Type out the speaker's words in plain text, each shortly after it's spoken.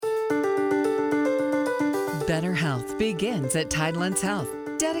Better health begins at Tidelands Health,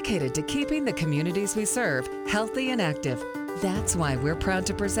 dedicated to keeping the communities we serve healthy and active. That's why we're proud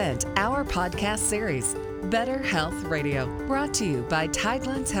to present our podcast series, Better Health Radio, brought to you by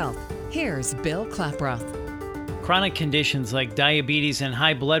Tidelands Health. Here's Bill Klaproth. Chronic conditions like diabetes and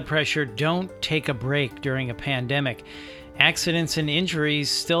high blood pressure don't take a break during a pandemic. Accidents and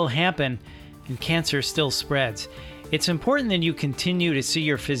injuries still happen, and cancer still spreads. It's important that you continue to see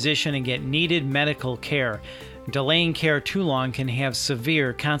your physician and get needed medical care. Delaying care too long can have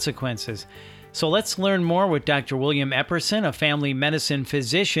severe consequences. So let's learn more with Dr. William Epperson, a family medicine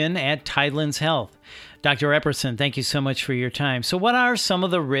physician at Tidelands Health. Dr. Epperson, thank you so much for your time. So what are some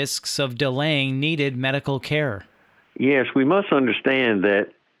of the risks of delaying needed medical care? Yes, we must understand that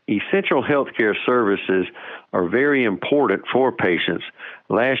essential healthcare services are very important for patients.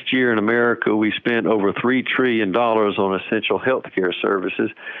 Last year in America, we spent over $3 trillion on essential healthcare services,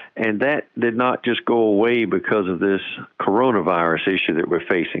 and that did not just go away because of this coronavirus issue that we're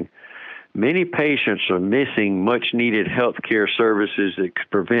facing. Many patients are missing much-needed healthcare services that could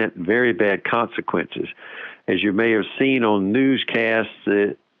prevent very bad consequences. As you may have seen on newscasts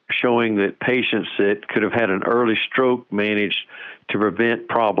showing that patients that could have had an early stroke managed to prevent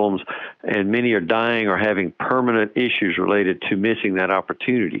problems, and many are dying or having permanent issues related to missing that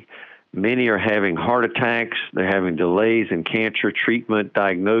opportunity. Many are having heart attacks, they're having delays in cancer treatment,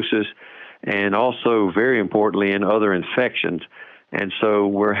 diagnosis, and also, very importantly, in other infections. And so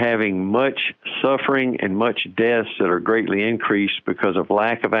we're having much suffering and much deaths that are greatly increased because of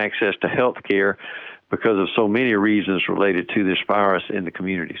lack of access to health care, because of so many reasons related to this virus in the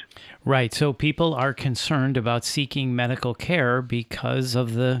communities. Right. So people are concerned about seeking medical care because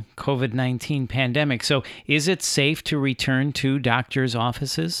of the COVID-19 pandemic. So is it safe to return to doctors'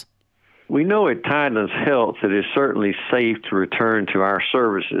 offices? We know at Tidelands Health it is certainly safe to return to our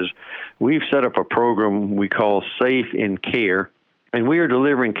services. We've set up a program we call Safe in Care, and we are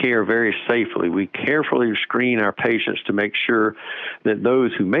delivering care very safely. We carefully screen our patients to make sure that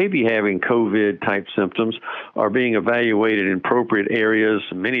those who may be having COVID-type symptoms are being evaluated in appropriate areas,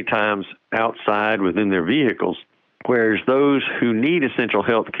 many times outside within their vehicles, whereas those who need essential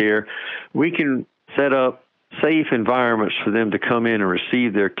health care, we can set up safe environments for them to come in and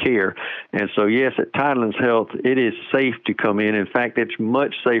receive their care. And so, yes, at Tidelands Health, it is safe to come in. In fact, it's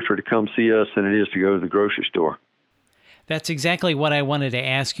much safer to come see us than it is to go to the grocery store. That's exactly what I wanted to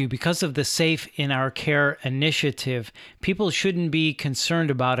ask you. Because of the Safe in Our Care initiative, people shouldn't be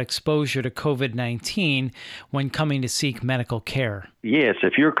concerned about exposure to COVID-19 when coming to seek medical care. Yes,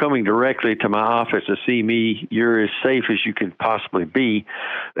 if you're coming directly to my office to see me, you're as safe as you can possibly be.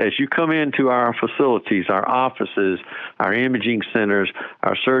 As you come into our facilities, our offices, our imaging centers,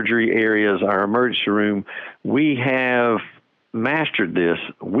 our surgery areas, our emergency room, we have mastered this.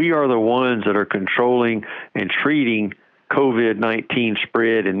 We are the ones that are controlling and treating COVID-19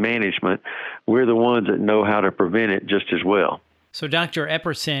 spread and management. We're the ones that know how to prevent it just as well. So, Dr.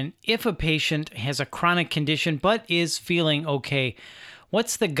 Epperson, if a patient has a chronic condition but is feeling okay,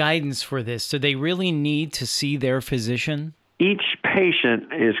 what's the guidance for this? Do they really need to see their physician? Each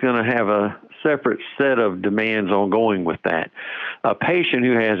patient is going to have a separate set of demands ongoing with that. A patient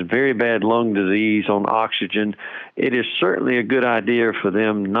who has very bad lung disease on oxygen, it is certainly a good idea for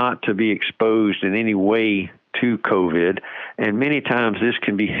them not to be exposed in any way to COVID, and many times this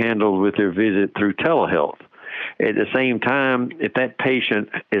can be handled with their visit through telehealth. At the same time, if that patient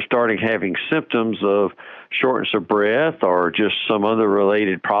is starting having symptoms of shortness of breath or just some other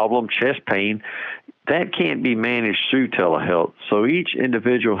related problem, chest pain, that can't be managed through telehealth. So each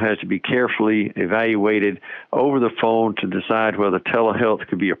individual has to be carefully evaluated over the phone to decide whether telehealth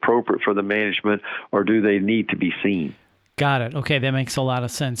could be appropriate for the management or do they need to be seen. Got it. Okay, that makes a lot of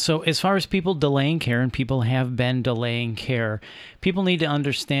sense. So as far as people delaying care, and people have been delaying care, people need to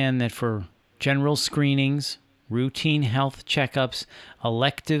understand that for general screenings, routine health checkups,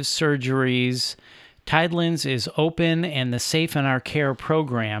 elective surgeries, Tidelands is open, and the Safe in Our Care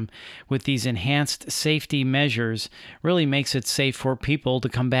program with these enhanced safety measures really makes it safe for people to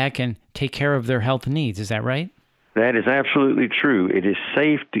come back and take care of their health needs. Is that right? That is absolutely true. It is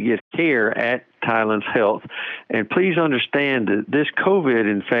safe to get care at Tidelands Health. And please understand that this COVID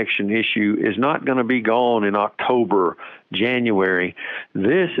infection issue is not going to be gone in October, January.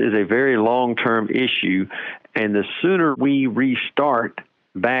 This is a very long-term issue, and the sooner we restart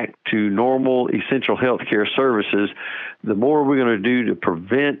back to normal essential healthcare services, the more we're going to do to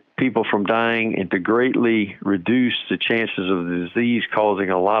prevent people from dying and to greatly reduce the chances of the disease causing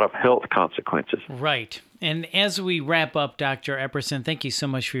a lot of health consequences. Right. And as we wrap up, Dr. Epperson, thank you so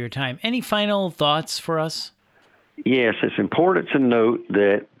much for your time. Any final thoughts for us? Yes, it's important to note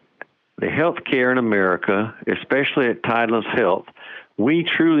that the healthcare in America, especially at Tidelands Health, we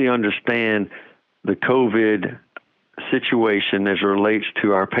truly understand the COVID situation as it relates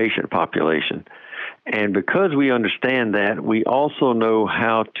to our patient population. And because we understand that, we also know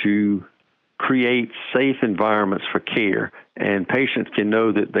how to create safe environments for care. And patients can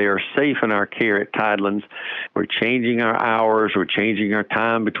know that they are safe in our care at Tidelands. We're changing our hours. We're changing our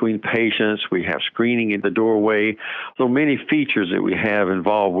time between patients. We have screening at the doorway. So many features that we have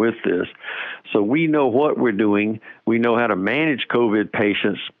involved with this. So we know what we're doing. We know how to manage COVID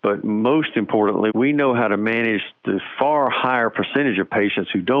patients, but most importantly, we know how to manage the far higher percentage of patients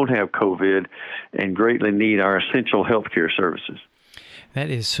who don't have COVID and greatly need our essential healthcare services. That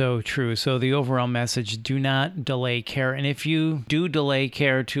is so true. So the overall message, do not delay care. And if you do delay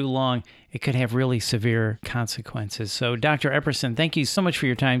care too long, it could have really severe consequences. So Dr. Epperson, thank you so much for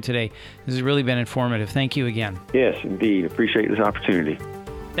your time today. This has really been informative. Thank you again. Yes, indeed. Appreciate this opportunity.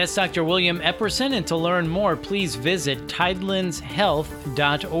 That's Dr. William Epperson. And to learn more, please visit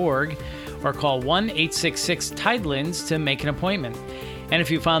tidelandshealth.org or call 1-866-TIDELANDS to make an appointment. And if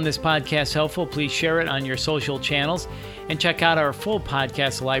you found this podcast helpful, please share it on your social channels and check out our full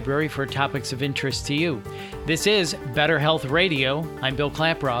podcast library for topics of interest to you. This is Better Health Radio. I'm Bill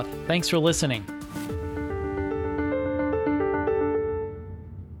Klaproth. Thanks for listening.